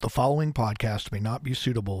The following podcast may not be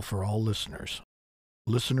suitable for all listeners.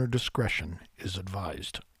 Listener discretion is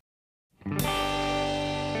advised.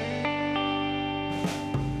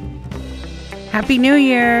 Happy New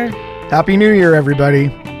Year! Happy New Year, everybody.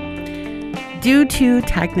 Due to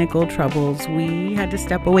technical troubles, we had to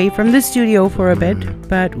step away from the studio for a bit,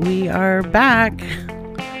 but we are back.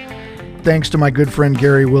 Thanks to my good friend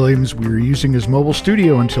Gary Williams, we are using his mobile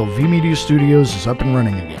studio until V-Media Studios is up and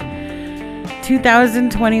running again.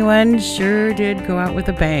 2021 sure did go out with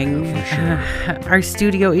a bang. Yeah, for sure. Our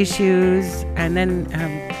studio issues, and then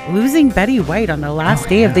losing Betty White on the last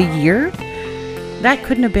day of the year. That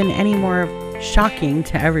couldn't have been any more shocking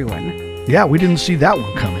to everyone. Yeah, we didn't see that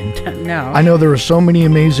one coming. No. I know there are so many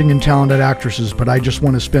amazing and talented actresses, but I just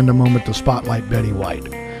want to spend a moment to spotlight Betty White,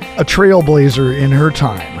 a trailblazer in her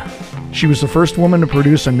time. She was the first woman to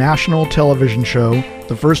produce a national television show,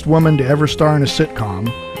 the first woman to ever star in a sitcom,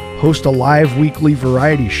 host a live weekly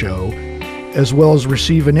variety show, as well as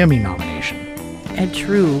receive an Emmy nomination. A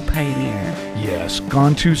true pioneer. Yes,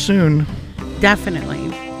 gone too soon.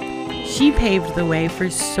 Definitely. She paved the way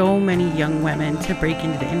for so many young women to break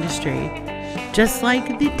into the industry, just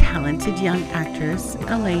like the talented young actress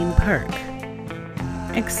Elaine Park.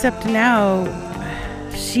 Except now,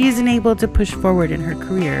 she isn't able to push forward in her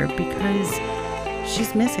career because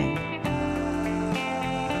she's missing.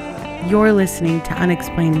 You're listening to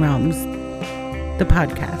Unexplained Realms, the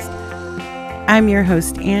podcast. I'm your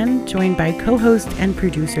host, Anne, joined by co-host and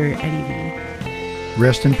producer, Eddie V.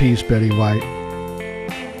 Rest in peace, Betty White.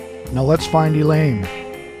 Now let's find Elaine.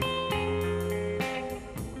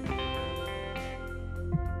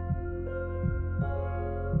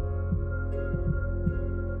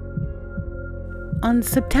 On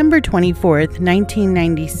September 24th,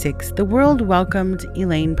 1996, the world welcomed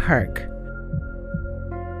Elaine Park.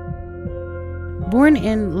 Born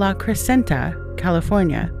in La Crescenta,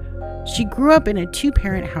 California, she grew up in a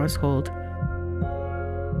two-parent household.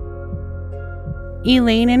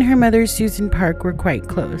 Elaine and her mother, Susan Park, were quite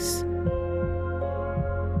close.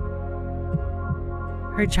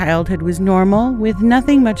 Her childhood was normal, with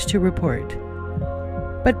nothing much to report.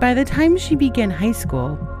 But by the time she began high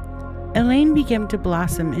school, Elaine began to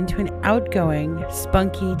blossom into an outgoing,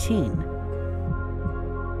 spunky teen.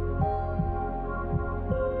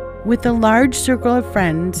 With a large circle of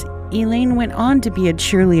friends, Elaine went on to be a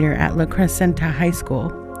cheerleader at La Crescenta High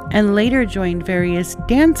School and later joined various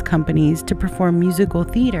dance companies to perform musical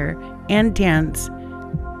theater and dance,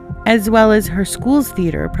 as well as her school's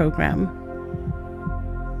theater program.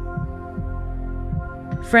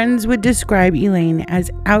 Friends would describe Elaine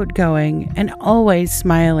as outgoing and always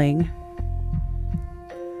smiling.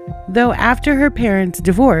 Though after her parents'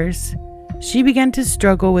 divorce, she began to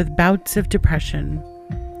struggle with bouts of depression.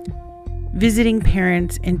 Visiting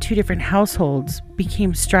parents in two different households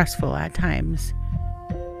became stressful at times.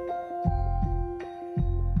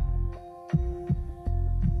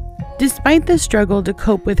 Despite the struggle to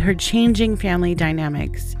cope with her changing family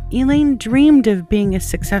dynamics, Elaine dreamed of being a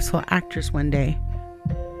successful actress one day,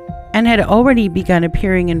 and had already begun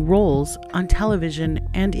appearing in roles on television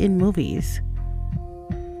and in movies.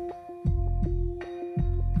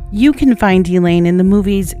 You can find Elaine in the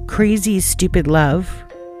movies Crazy Stupid Love,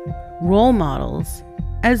 Role Models,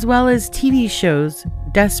 as well as TV shows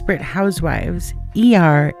Desperate Housewives,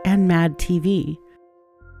 ER, and Mad TV.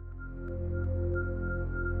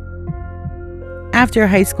 After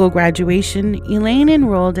high school graduation, Elaine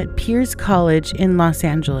enrolled at Pierce College in Los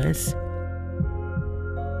Angeles.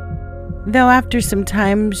 Though after some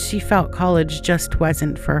time, she felt college just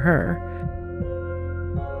wasn't for her.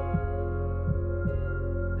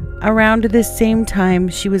 Around the same time,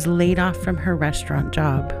 she was laid off from her restaurant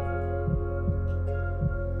job.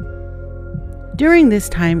 During this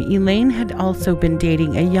time, Elaine had also been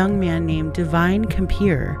dating a young man named Divine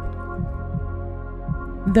Compeer.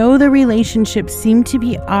 Though the relationship seemed to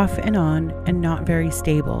be off and on and not very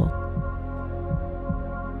stable.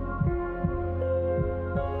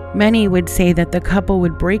 Many would say that the couple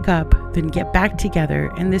would break up, then get back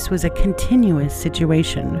together, and this was a continuous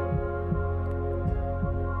situation.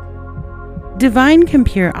 Divine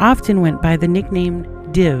Compeer often went by the nickname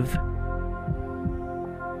Div.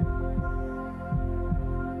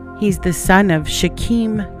 He's the son of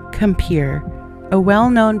Shaquem Compeer, a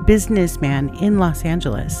well-known businessman in Los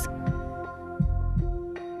Angeles.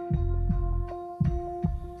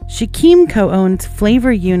 Shaquem co-owns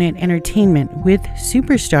Flavor Unit Entertainment with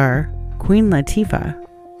superstar Queen Latifah.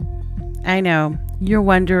 I know, you're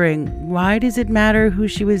wondering, why does it matter who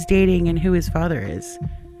she was dating and who his father is?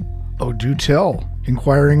 Oh, do tell.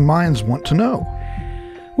 Inquiring minds want to know.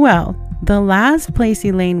 Well, The last place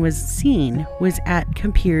Elaine was seen was at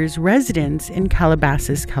Campier's residence in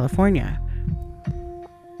Calabasas, California.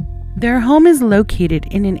 Their home is located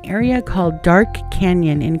in an area called Dark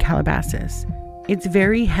Canyon in Calabasas. It's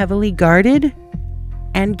very heavily guarded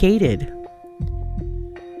and gated.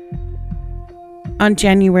 On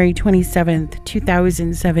January 27th,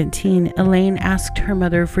 2017, Elaine asked her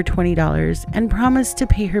mother for $20 and promised to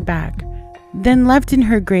pay her back, then left in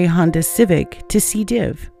her gray Honda Civic to see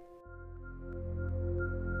Div.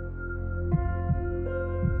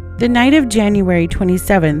 The night of January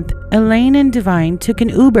 27th, Elaine and Divine took an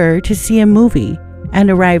Uber to see a movie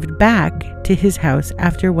and arrived back to his house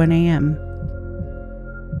after 1 a.m.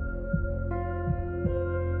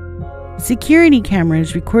 Security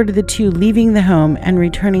cameras recorded the two leaving the home and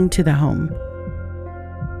returning to the home.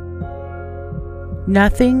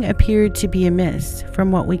 Nothing appeared to be amiss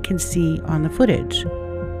from what we can see on the footage.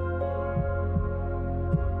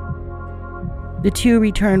 The two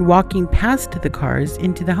returned walking past the cars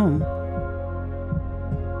into the home.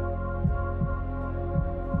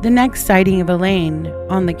 The next sighting of Elaine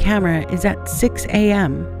on the camera is at 6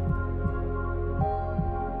 a.m.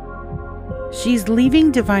 She's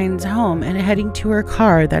leaving Divine's home and heading to her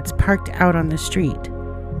car that's parked out on the street.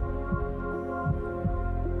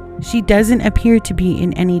 She doesn't appear to be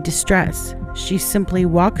in any distress. She simply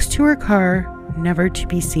walks to her car, never to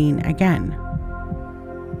be seen again.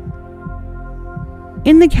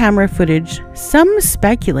 In the camera footage, some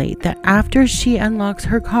speculate that after she unlocks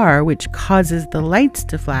her car, which causes the lights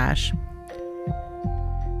to flash,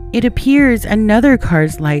 it appears another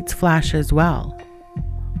car's lights flash as well.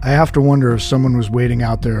 I have to wonder if someone was waiting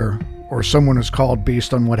out there or someone was called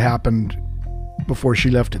based on what happened before she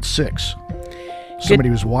left at 6. Somebody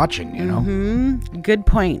was watching, you know? Good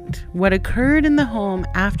point. What occurred in the home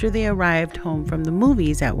after they arrived home from the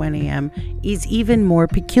movies at 1 a.m. is even more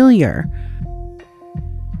peculiar.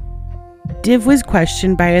 Div was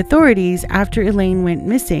questioned by authorities after Elaine went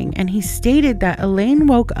missing, and he stated that Elaine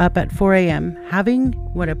woke up at 4 a.m. having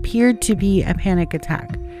what appeared to be a panic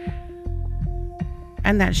attack,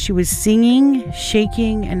 and that she was singing,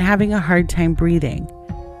 shaking, and having a hard time breathing.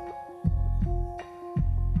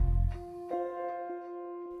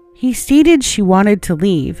 He stated she wanted to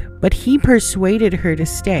leave, but he persuaded her to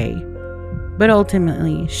stay. But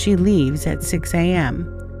ultimately, she leaves at 6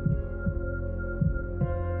 a.m.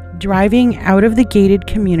 driving out of the gated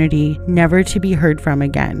community, never to be heard from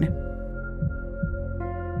again.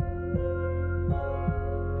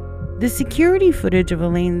 The security footage of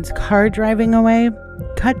Elaine's car driving away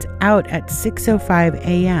cuts out at 6:05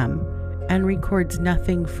 a.m. and records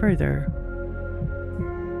nothing further.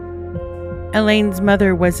 Elaine's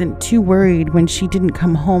mother wasn't too worried when she didn't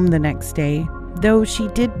come home the next day, though she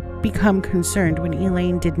did become concerned when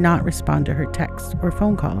Elaine did not respond to her texts or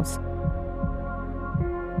phone calls.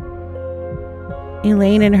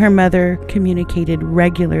 Elaine and her mother communicated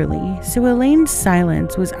regularly, so Elaine's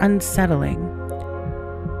silence was unsettling.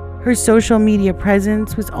 Her social media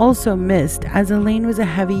presence was also missed, as Elaine was a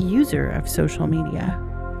heavy user of social media.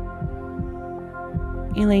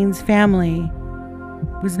 Elaine's family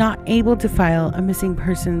was not able to file a missing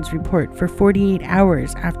persons report for 48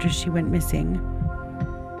 hours after she went missing.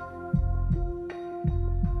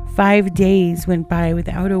 5 days went by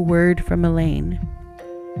without a word from Elaine.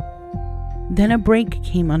 Then a break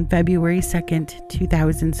came on February 2nd,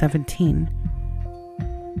 2017.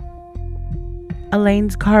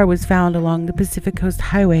 Elaine's car was found along the Pacific Coast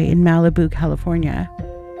Highway in Malibu, California.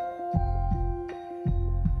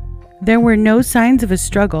 There were no signs of a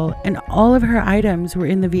struggle, and all of her items were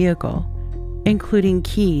in the vehicle, including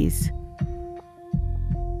keys.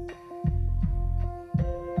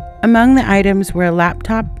 Among the items were a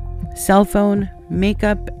laptop, cell phone,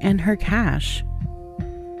 makeup, and her cash.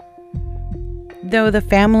 Though the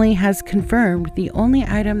family has confirmed the only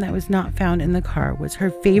item that was not found in the car was her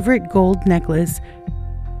favorite gold necklace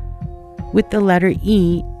with the letter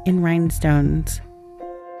E in rhinestones.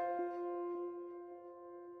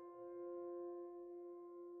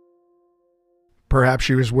 Perhaps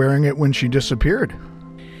she was wearing it when she disappeared.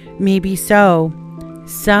 Maybe so.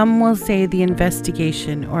 Some will say the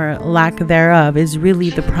investigation, or lack thereof, is really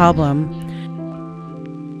the problem.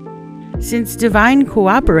 Since Divine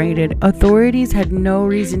cooperated, authorities had no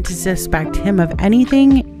reason to suspect him of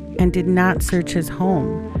anything and did not search his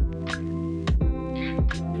home.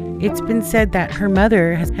 It's been said that her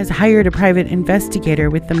mother has hired a private investigator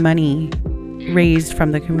with the money raised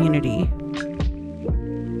from the community.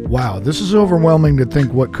 Wow, this is overwhelming to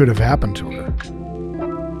think what could have happened to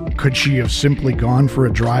her. Could she have simply gone for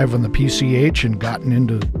a drive on the PCH and gotten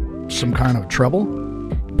into some kind of trouble?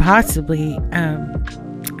 Possibly.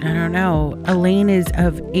 I don't know. Elaine is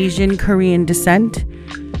of Asian Korean descent.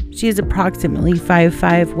 She is approximately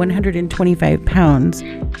 5'5", 125 pounds.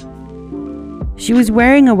 She was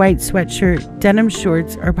wearing a white sweatshirt, denim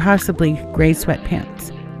shorts, or possibly gray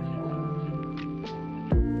sweatpants.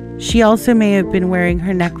 She also may have been wearing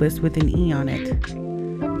her necklace with an E on it.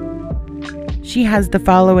 She has the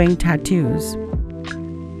following tattoos: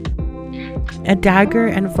 a dagger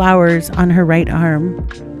and flowers on her right arm,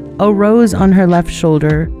 a rose on her left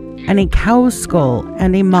shoulder, and a cow's skull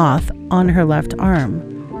and a moth on her left arm.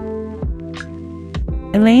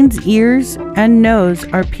 Elaine's ears and nose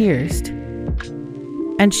are pierced,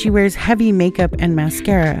 and she wears heavy makeup and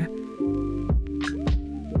mascara.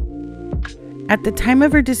 At the time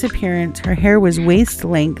of her disappearance, her hair was waist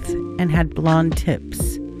length and had blonde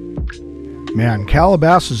tips. Man,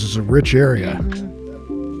 Calabasas is a rich area.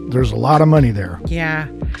 There's a lot of money there. Yeah,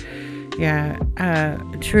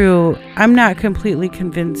 true. I'm not completely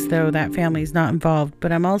convinced, though, that family's not involved,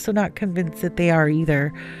 but I'm also not convinced that they are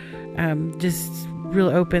either. Just real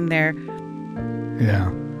open there.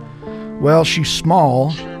 Yeah. Well, she's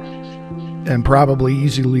small and probably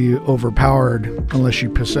easily overpowered unless she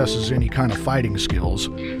possesses any kind of fighting skills.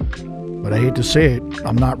 But I hate to say it,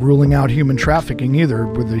 I'm not ruling out human trafficking either,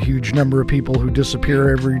 with a huge number of people who disappear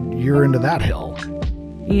every year into that hell.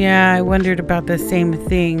 Yeah, I wondered about the same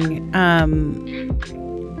thing.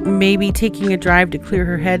 Maybe taking a drive to clear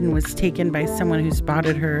her head and was taken by someone who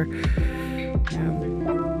spotted her.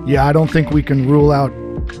 Yeah, I don't think we can rule out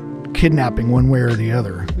kidnapping one way or the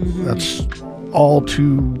other. That's all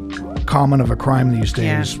too common of a crime these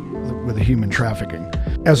days with the human trafficking.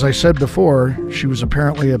 As I said before, she was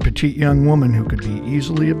apparently a petite young woman who could be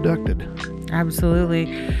easily abducted. Absolutely.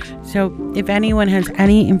 So if anyone has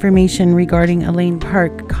any information regarding Elaine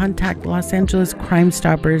Park, contact Los Angeles Crime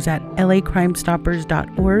Stoppers at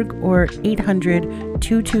lacrimestoppers.org or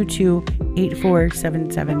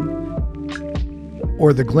 800-222-8477.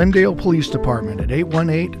 Or the Glendale Police Department at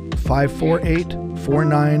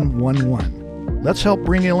 818-548-4911. Let's help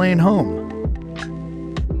bring Elaine home.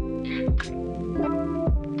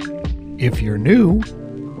 If you're new,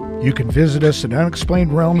 you can visit us at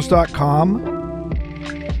unexplainedrealms.com,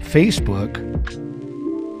 Facebook,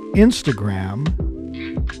 Instagram,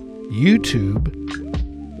 YouTube,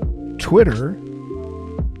 Twitter,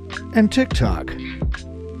 and TikTok.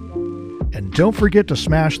 And don't forget to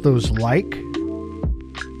smash those like,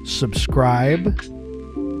 subscribe,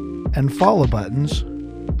 and follow buttons.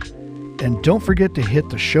 And don't forget to hit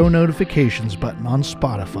the show notifications button on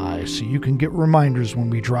Spotify so you can get reminders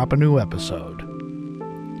when we drop a new episode.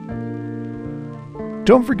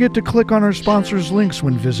 Don't forget to click on our sponsors' links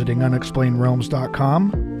when visiting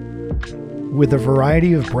unexplainedrealms.com, with a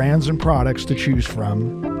variety of brands and products to choose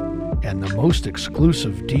from, and the most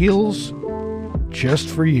exclusive deals just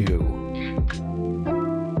for you.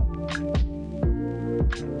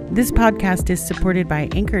 This podcast is supported by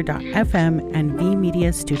Anchor.fm and V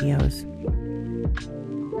Media Studios.